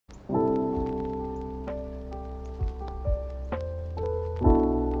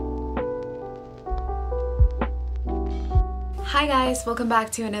Hi guys, welcome back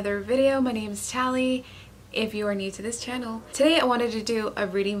to another video. My name is Tali, if you are new to this channel. Today I wanted to do a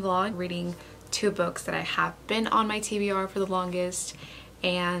reading vlog, reading two books that I have been on my TBR for the longest,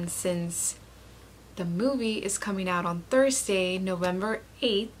 and since the movie is coming out on Thursday, November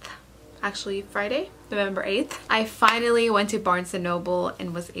 8th, actually Friday, November 8th, I finally went to Barnes & Noble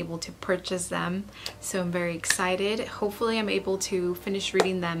and was able to purchase them, so I'm very excited. Hopefully I'm able to finish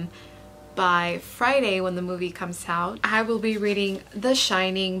reading them by Friday when the movie comes out. I will be reading The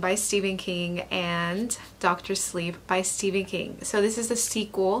Shining by Stephen King and Dr. Sleep by Stephen King. So this is the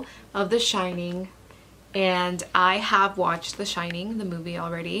sequel of The Shining, and I have watched The Shining, the movie,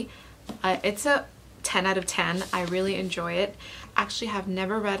 already. It's a 10 out of 10. I really enjoy it. Actually have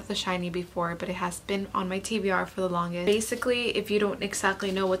never read The Shining before, but it has been on my TBR for the longest. Basically, if you don't exactly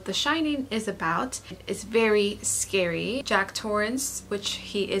know what The Shining is about, it's very scary. Jack Torrance, which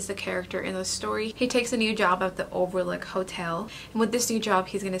he is the character in the story, he takes a new job at the Overlook Hotel, and with this new job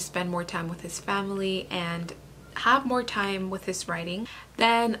he's going to spend more time with his family and have more time with his writing.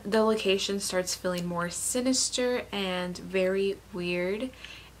 Then the location starts feeling more sinister and very weird,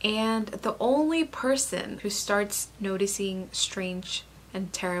 and the only person who starts noticing strange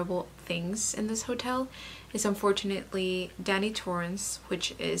and terrible things in this hotel is unfortunately Danny Torrance,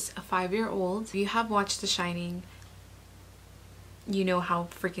 which is a 5-year-old. If you have watched The Shining, you know how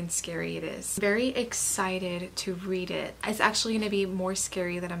freaking scary it is. I'm very excited to read it. It's actually going to be more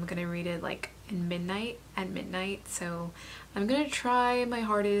scary that I'm going to read it like at midnight, so I'm going to try my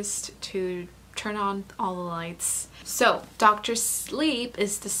hardest to turn on all the lights. So Dr. Sleep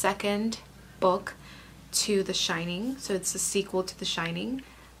is the second book to The Shining, so it's a sequel to The Shining.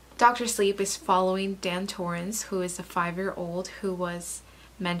 Dr. Sleep is following Dan Torrance, who is a 5-year-old who was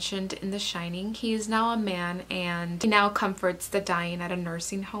mentioned in The Shining. He is now a man and he now comforts the dying at a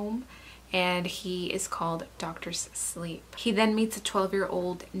nursing home, and he is called Dr. Sleep. He then meets a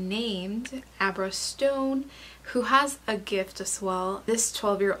 12-year-old named Abra Stone, who has a gift as well. This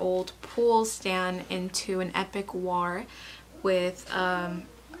 12-year-old pulls Dan into an epic war with an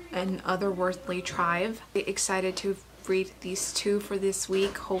otherworldly tribe. I'm excited to read these two for this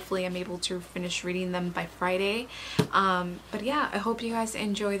week. Hopefully I'm able to finish reading them by Friday. But yeah, I hope you guys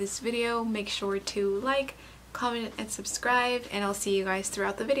enjoy this video. Make sure to like, comment, and subscribe, and I'll see you guys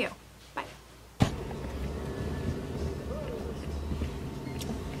throughout the video.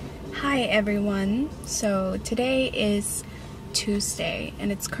 Hi everyone, so today is Tuesday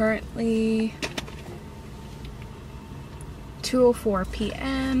and it's currently 2:04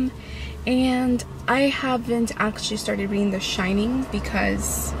 p.m. and I haven't actually started reading The Shining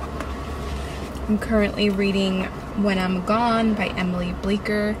because I'm currently reading When I'm Gone by Emily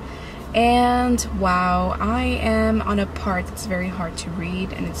Bleeker, and wow, I am on a part that's very hard to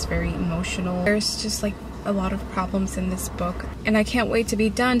read and it's very emotional. There's just like a lot of problems in this book and I can't wait to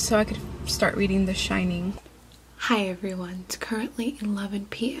be done so I could start reading The Shining. Hi everyone, it's currently 11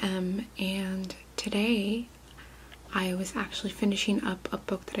 p.m. and today I was actually finishing up a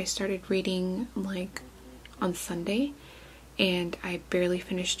book that I started reading like on Sunday, and I barely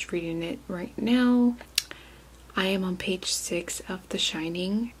finished reading it right now. I am on page 6 of The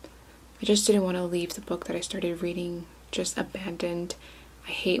Shining. I just didn't want to leave the book that I started reading just abandoned. I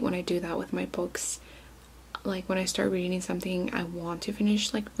hate when I do that with my books. Like when I start reading something, I want to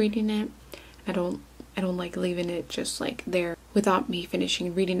finish like reading it. I don't like leaving it just like there without me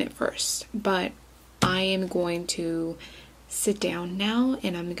finishing reading it first. But I am going to sit down now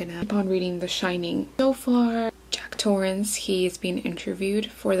and I'm gonna keep on reading The Shining. So far, Jack Torrance, he is being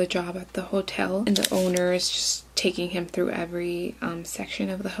interviewed for the job at the hotel, and the owner is just taking him through every section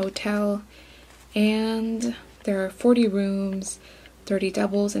of the hotel. And there are 40 rooms, 30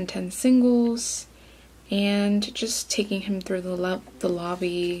 doubles and 10 singles, and just taking him through the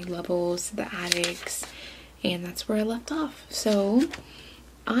lobby levels, the attics, and that's where I left off. So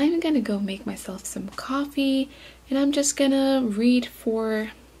I'm gonna go make myself some coffee and I'm just gonna read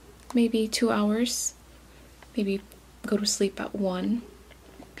for maybe 2 hours, maybe go to sleep at 1,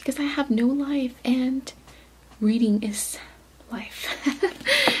 because I have no life and reading is life.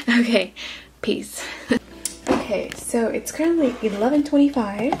 Okay, peace. Okay, so it's currently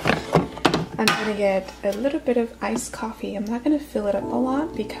 11:25. I'm gonna get a little bit of iced coffee. I'm not gonna fill it up a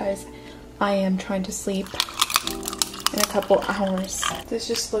lot because I am trying to sleep in a couple hours. This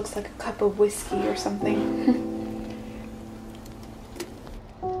just looks like a cup of whiskey or something.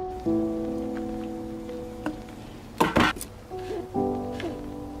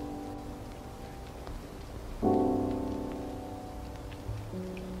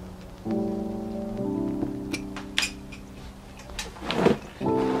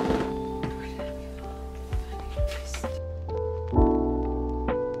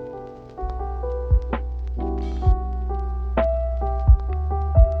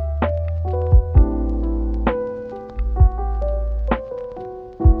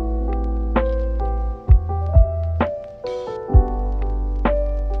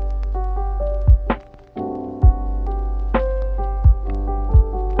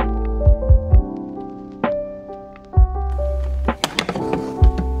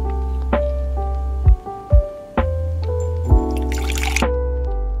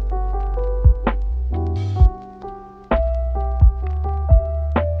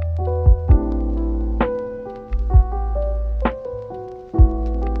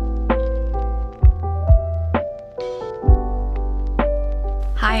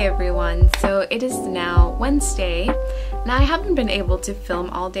 everyone. So it is now Wednesday and I haven't been able to film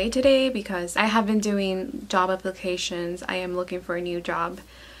all day today because I have been doing job applications. I am looking for a new job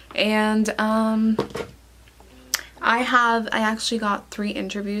and I actually got 3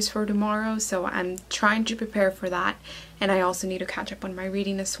 interviews for tomorrow, so I'm trying to prepare for that, and I also need to catch up on my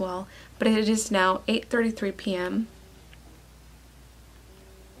reading as well. But it is now 8:33 p.m.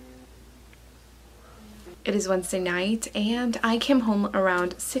 It is Wednesday night and I came home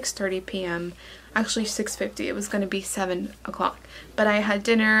around 6:30 p.m. Actually 6:50. It was going to be 7 o'clock. But I had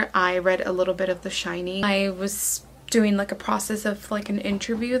dinner, I read a little bit of The Shining. I was doing like a process of like an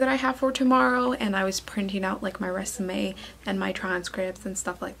interview that I have for tomorrow, and I was printing out like my resume and my transcripts and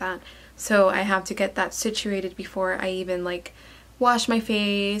stuff like that. So I have to get that situated before I even like wash my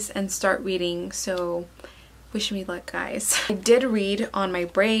face and start reading. So wish me luck, guys. I did read on my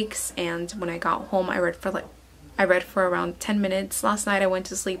breaks, and when I got home I read for around 10 minutes. Last night I went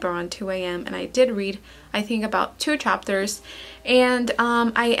to sleep around 2 a.m. and I did read I think about 2 chapters, and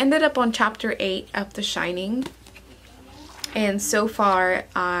I ended up on chapter 8 of The Shining. And so far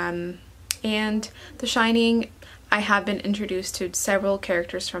and The Shining, I have been introduced to several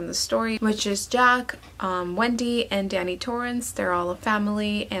characters from the story, which is Jack, Wendy, and Danny Torrance. They're all a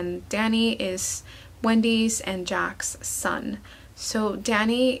family, and Danny is Wendy's and Jack's son. So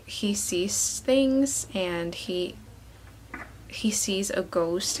Danny, he sees things, and he sees a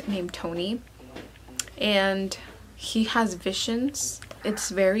ghost named Tony, and he has visions.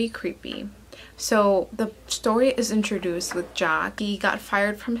 It's very creepy. So the story is introduced with Jack. He got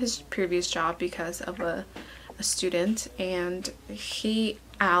fired from his previous job because of a student, and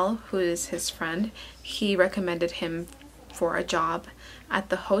Al, who is his friend, he recommended him for a job at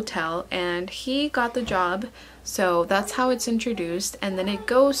the hotel, and he got the job. So that's how it's introduced, and then it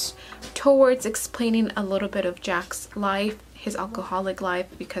goes towards explaining a little bit of Jack's life, his alcoholic life,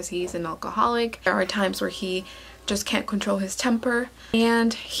 because he's an alcoholic. There are times where he just can't control his temper,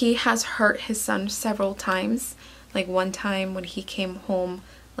 and he has hurt his son several times. Like one time when he came home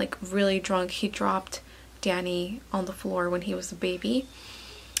like really drunk, he dropped Danny on the floor when he was a baby,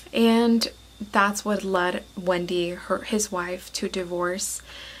 and that's what led Wendy, his wife, to divorce.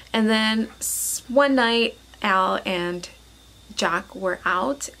 And then one night Al and Jack were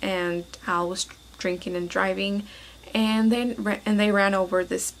out, and Al was drinking and driving, and they ran over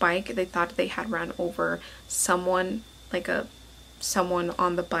this bike. They thought they had ran over someone, like someone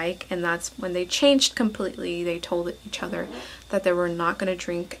on the bike, and that's when they changed completely. They told each other that they were not going to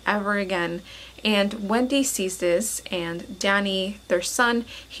drink ever again. And Wendy sees this, and Danny, their son,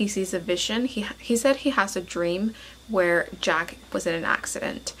 he sees a vision. He said he has a dream where Jack was in an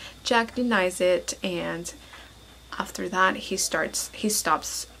accident. Jack denies it, and after that he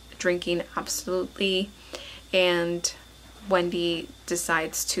stops drinking absolutely, and Wendy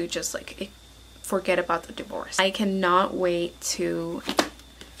decides to just like forget about the divorce. I cannot wait to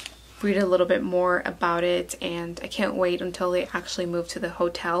read a little bit more about it, and I can't wait until they actually move to the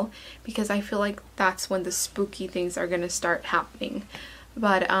hotel, because I feel like that's when the spooky things are gonna start happening.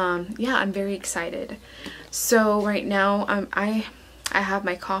 But yeah, I'm very excited. So right now I have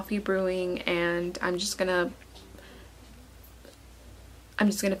my coffee brewing, and I'm just gonna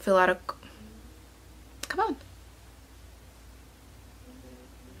fill out a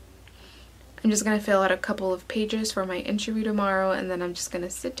I'm just going to fill out a couple of pages for my interview tomorrow, and then I'm just going to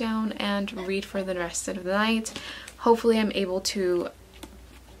sit down and read for the rest of the night. Hopefully I'm able to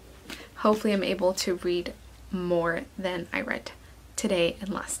read more than I read today and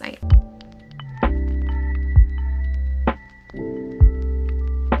last night.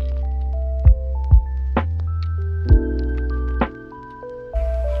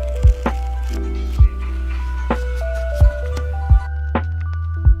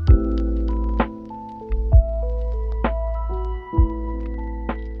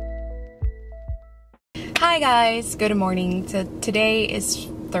 Hi guys, good morning. Today is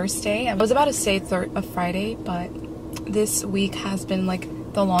Thursday. I was about to say a Friday, but this week has been like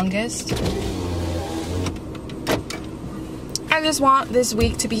the longest. I just want this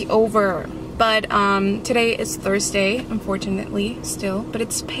week to be over. But today is Thursday, unfortunately, still, but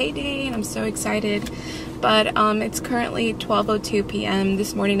it's payday and I'm so excited. But it's currently 12:02 p.m.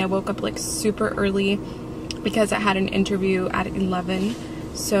 This morning I woke up like super early because I had an interview at 11.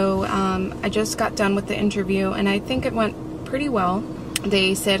 So I just got done with the interview, and I think it went pretty well.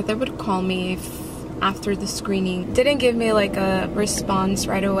 They said they would call me after the screening. Didn't give me like a response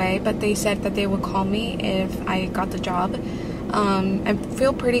right away, but they said that they would call me if I got the job. I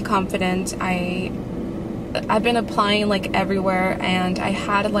feel pretty confident. I've been applying like everywhere, and I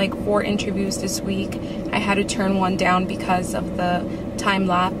had like 4 interviews this week. I had to turn one down because of the time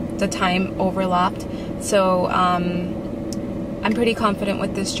the time overlapped. So I'm pretty confident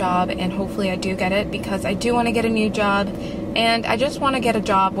with this job, and hopefully I do get it, because I do want to get a new job, and I just want to get a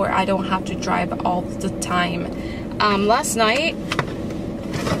job where I don't have to drive all the time. Last night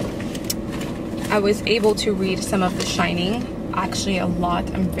I was able to read some of The Shining, actually a lot.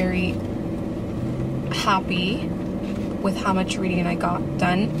 I'm very happy with how much reading I got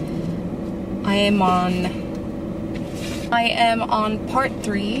done. I am on part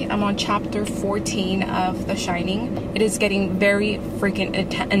 3. I'm on chapter 14 of The Shining. It is getting very freaking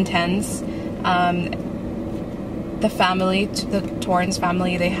intense. The family, the Torrance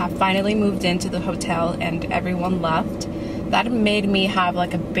family, they have finally moved into the hotel and everyone left. That made me have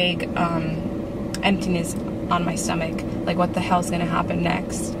like a big emptiness on my stomach. Like, what the hell's gonna happen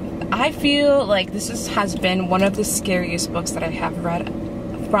next? I feel like this has been one of the scariest books that I have read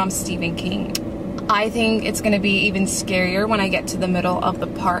from Stephen King. I think it's gonna be even scarier when I get to the middle of the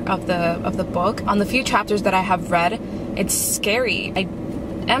part of the book. On the few chapters that I have read, it's scary. I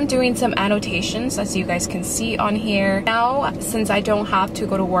am doing some annotations, as you guys can see on here. Now, since I don't have to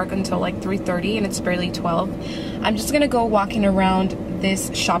go to work until like 3:30 and it's barely 12, I'm just gonna go walking around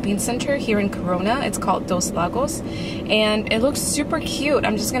this shopping center here in Corona. It's called Dos Lagos, and it looks super cute.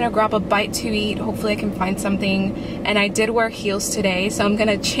 I'm just gonna grab a bite to eat. Hopefully I can find something. And I did wear heels today, so I'm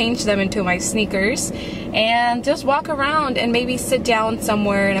gonna change them into my sneakers and just walk around and maybe sit down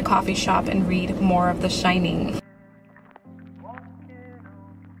somewhere in a coffee shop and read more of The Shining.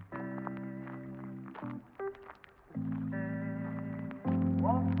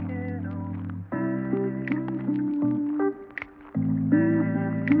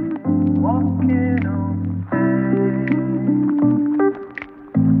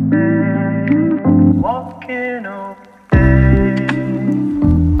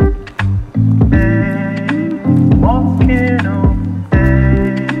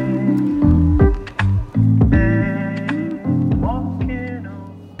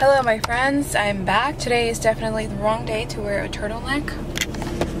 Hello my friends, I'm back. Today is definitely the wrong day to wear a turtleneck.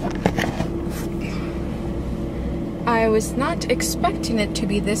 I was not expecting it to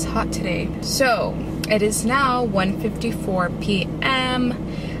be this hot today. So it is now 1:54 p.m.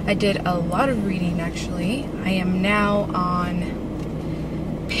 I did a lot of reading actually. I am now on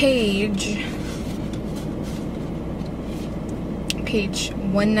page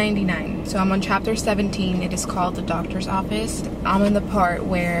 199. So I'm on chapter 17. It is called The Doctor's Office. I'm in the part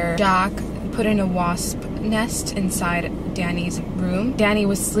where Jack put in a wasp nest inside Danny's room. Danny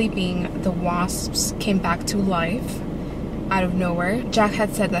was sleeping. The wasps came back to life out of nowhere. Jack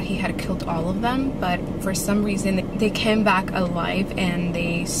had said that he had killed all of them, but for some reason they came back alive and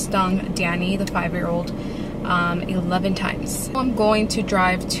they stung Danny, the 5-year-old, 11 times. I'm going to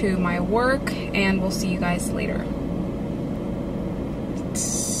drive to my work and we'll see you guys later.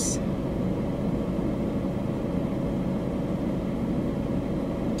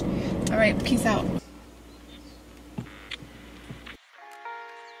 Alright, peace out.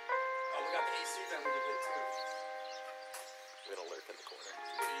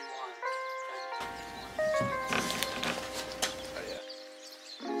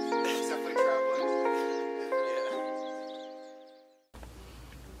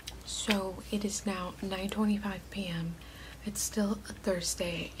 So it is now 9:25 p.m. It's still a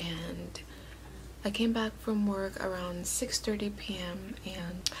Thursday, and I came back from work around 6:30 p.m.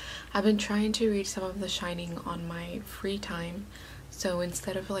 and I've been trying to read some of The Shining on my free time. So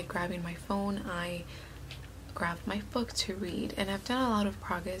instead of like grabbing my phone, I grabbed my book to read, and I've done a lot of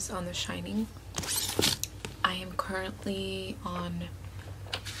progress on The Shining. I am currently on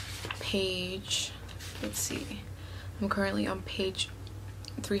page, I'm currently on page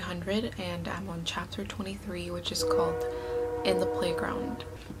 300 and I'm on chapter 23, which is called In the Playground.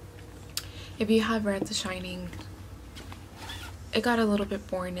 If you have read The Shining, it got a little bit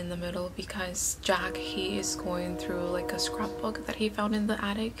boring in the middle because Jack, he is going through like a scrapbook that he found in the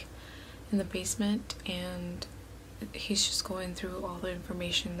attic in the basement, and he's just going through all the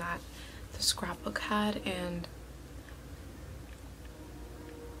information that the scrapbook had and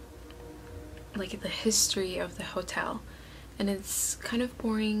like the history of the hotel. And it's kind of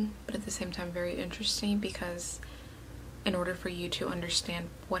boring, but at the same time very interesting, because in order for you to understand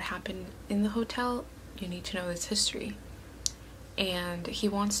what happened in the hotel, you need to know its history. And he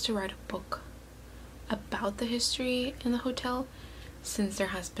wants to write a book about the history in the hotel, since there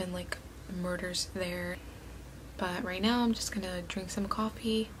has been like murders there. But right now I'm just gonna drink some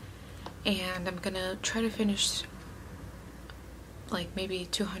coffee and I'm gonna try to finish like maybe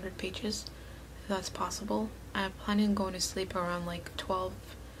 200 pages if that's possible. I'm planning on going to sleep around like 12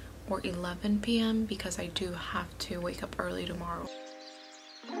 or 11 p.m. because I do have to wake up early tomorrow.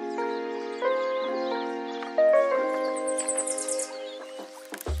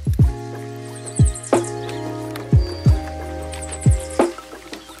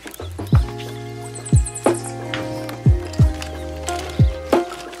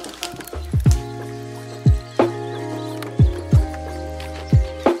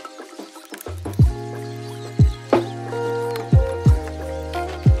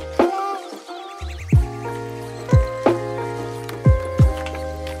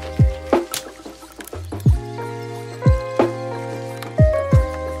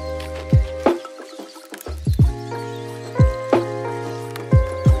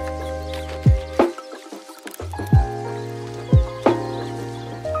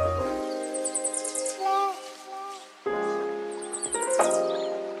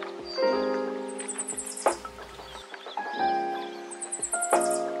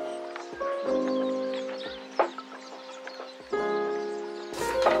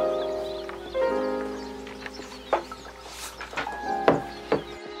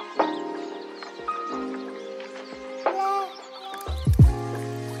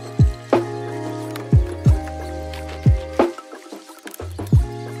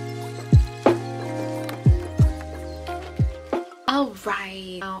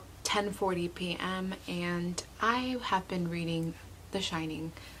 right now 10:40 p.m. and I have been reading The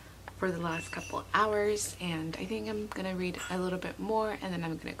Shining for the last couple of hours, and I think I'm gonna read a little bit more and then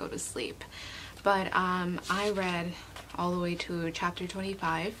I'm gonna go to sleep. But I read all the way to chapter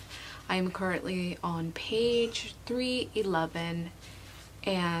 25. I am currently on page 311,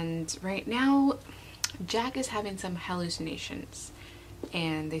 and right now Jack is having some hallucinations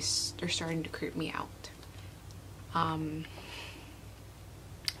and they're starting to creep me out.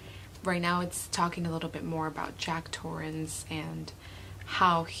 Right now it's talking a little bit more about Jack Torrance and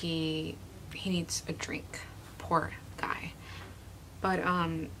how he needs a drink. Poor guy. But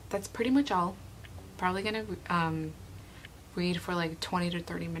that's pretty much all. Probably gonna read for like 20 to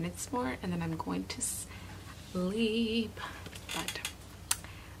 30 minutes more and then I'm going to sleep. But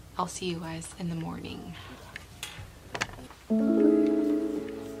I'll see you guys in the morning.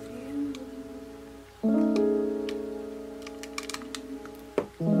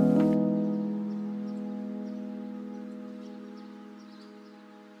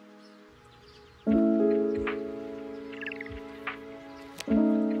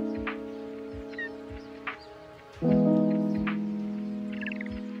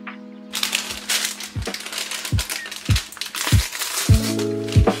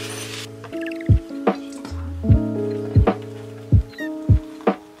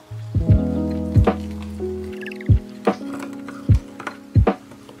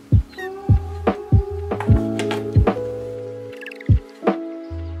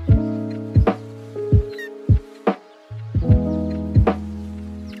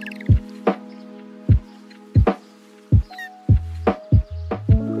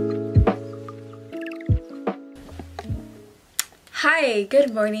 Hi,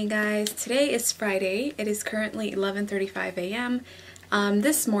 good morning guys. Today is Friday. It is currently 11:35 a.m.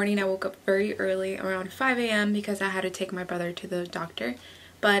 This morning I woke up very early, around 5 a.m. because I had to take my brother to the doctor.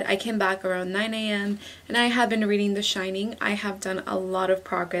 But I came back around 9 a.m. and I have been reading The Shining. I have done a lot of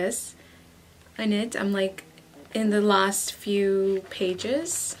progress in it. I'm like in the last few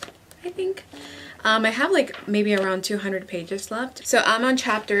pages, I think. I have like maybe around 200 pages left. So I'm on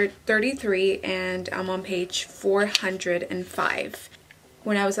chapter 33 and I'm on page 405.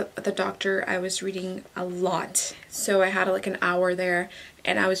 When I was at the doctor, I was reading a lot. So I had like an hour there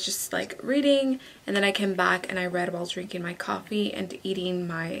and I was just like reading, and then I came back and I read while drinking my coffee and eating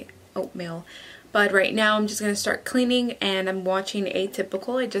my oatmeal. But right now I'm just gonna start cleaning and I'm watching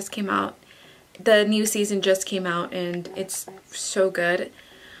Atypical. It just came out. The new season just came out and it's so good.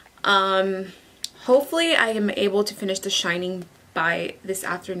 Hopefully I am able to finish The Shining by this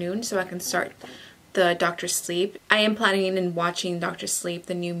afternoon so I can start the Dr. Sleep. I am planning on watching Dr. Sleep,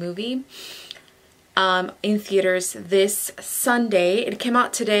 the new movie, in theaters this Sunday. It came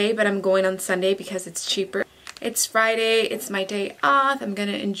out today, but I'm going on Sunday because it's cheaper. It's Friday, it's my day off. I'm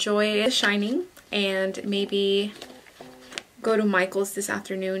gonna enjoy The Shining and maybe go to Michael's this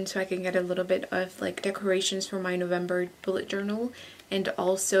afternoon so I can get a little bit of like decorations for my November bullet journal, and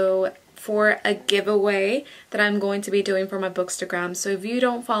also for a giveaway that I'm going to be doing for my Bookstagram. So if you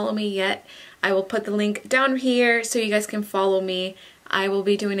don't follow me yet, I will put the link down here so you guys can follow me. I will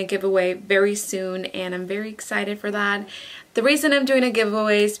be doing a giveaway very soon and I'm very excited for that. The reason I'm doing a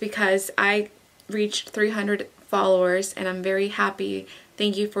giveaway is because I reached 300 followers and I'm very happy.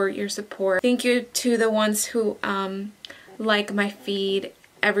 Thank you for your support. Thank you to the ones who like my feed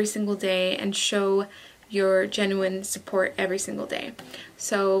every single day and show your genuine support every single day.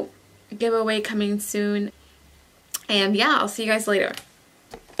 So giveaway coming soon, and yeah, I'll see you guys later.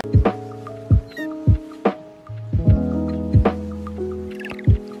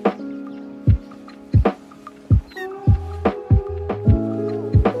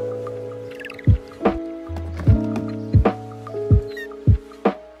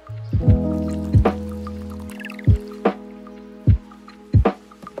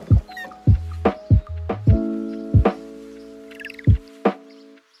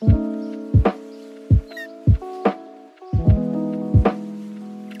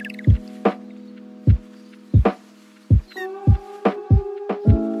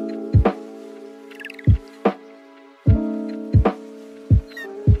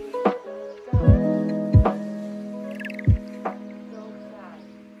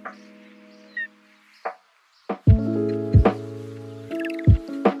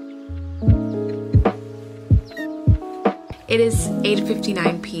 It is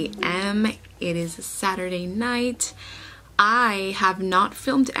 8:59 p.m. It is a Saturday night. I have not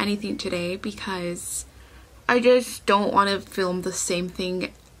filmed anything today because I just don't want to film the same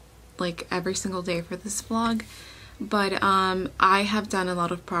thing like every single day for this vlog. But I have done a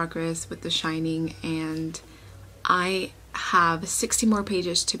lot of progress with The Shining and I have 60 more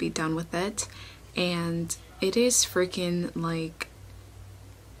pages to be done with it, and it is freaking like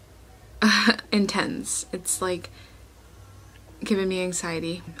intense. It's like giving me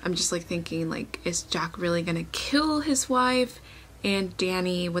anxiety. I'm just like thinking, like, is Jack really gonna kill his wife? And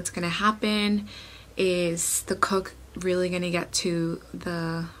Danny, what's gonna happen? Is the cook really gonna get to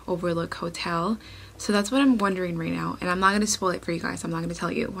the Overlook Hotel? So that's what I'm wondering right now, and I'm not gonna spoil it for you guys. I'm not gonna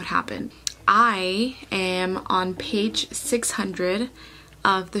tell you what happened. I am on page 600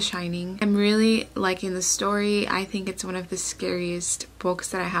 of The Shining. I'm really liking the story. I think it's one of the scariest books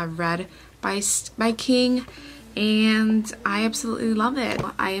that I have read by King, and I absolutely love it.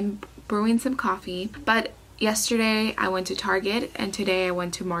 I am brewing some coffee, but yesterday I went to Target and today I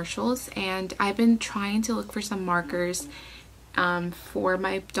went to Marshall's, and I've been trying to look for some markers for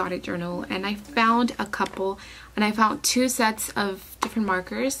my dotted journal, and I found a couple, and I found 2 sets of different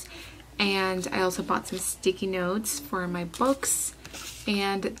markers, and I also bought some sticky notes for my books.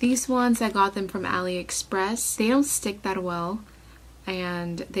 And these ones, I got them from AliExpress. They don't stick that well,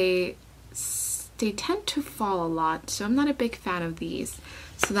 and they tend to fall a lot, so I'm not a big fan of these.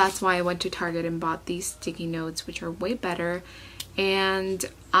 So that's why I went to Target and bought these sticky notes, which are way better. And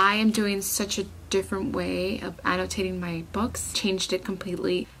I am doing such a different way of annotating my books. Changed it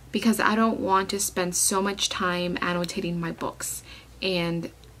completely because I don't want to spend so much time annotating my books.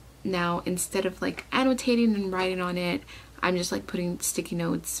 And now, instead of like annotating and writing on it, I'm just like putting sticky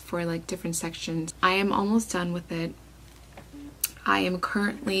notes for like different sections. I am almost done with it. I am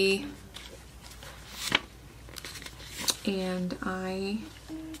currently, and I'm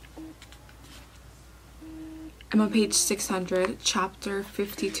on page 600, chapter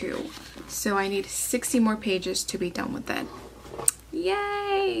 52. So I need 60 more pages to be done with it.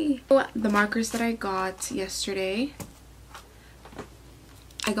 Yay! The markers that I got yesterday,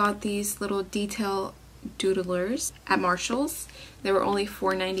 I got these little detail doodlers at Marshall's. They were only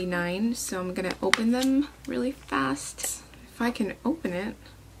 $4.99, so I'm gonna open them really fast if I can open it.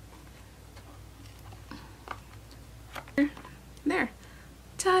 There,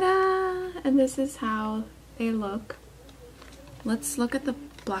 ta-da! And this is how they look. Let's look at the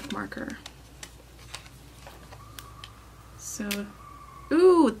black marker. So,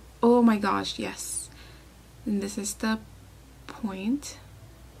 ooh, oh my gosh, yes. And this is the point.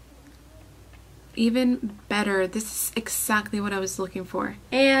 Even better. This is exactly what I was looking for.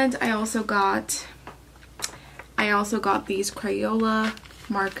 And I also got these Crayola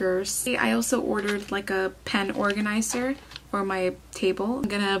markers. I also ordered like a pen organizer for my table. I'm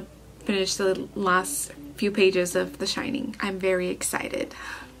gonna finish the last few pages of The Shining. I'm very excited.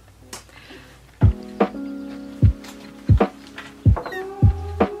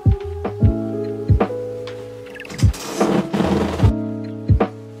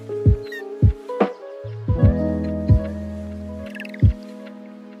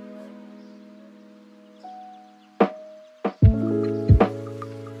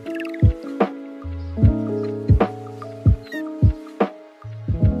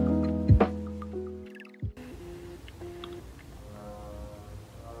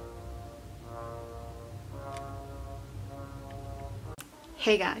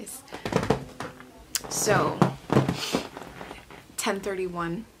 Hey guys, so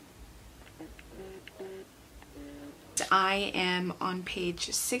 10:31. I am on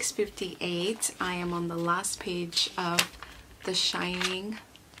page 658. I am on the last page of The Shining.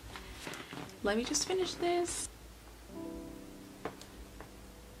 Let me just finish this.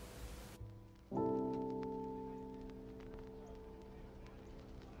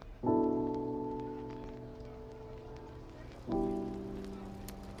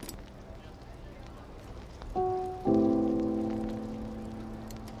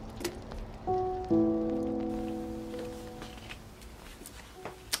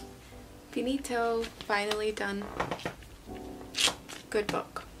 Finito, finally done. Good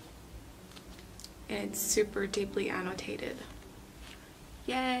book. And it's super deeply annotated.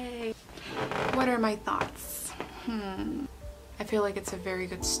 Yay! What are my thoughts? I feel like it's a very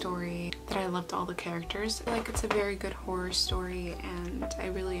good story, that I loved all the characters. I feel like it's a very good horror story, and I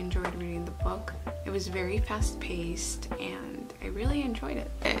really enjoyed reading the book. It was very fast-paced and I really enjoyed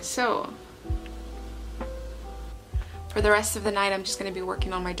it. Okay, so for the rest of the night, I'm just going to be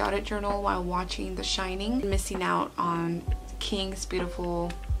working on my dotted journal while watching The Shining. Missing out on King's beautiful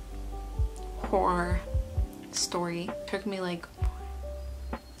horror story. It took me like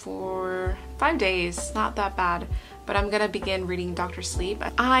 5 days, not that bad. But I'm going to begin reading Dr. Sleep.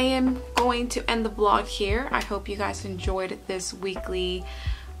 I am going to end the vlog here. I hope you guys enjoyed this week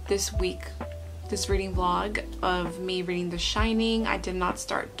this reading vlog of me reading The Shining. I did not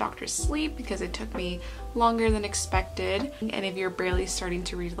start Dr. Sleep because it took me longer than expected. And if you're barely starting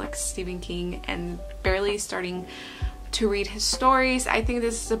to read like Stephen King and barely starting to read his stories, I think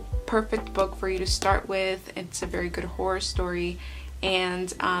this is a perfect book for you to start with. It's a very good horror story,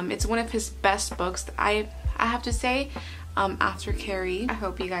 and it's one of his best books, I have to say, after Carrie. I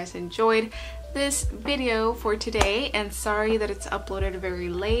hope you guys enjoyed this video for today, and sorry that it's uploaded very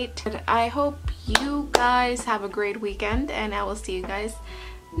late, but I hope you guys have a great weekend, and I will see you guys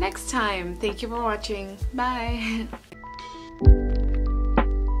next time. Thank you for watching. Bye.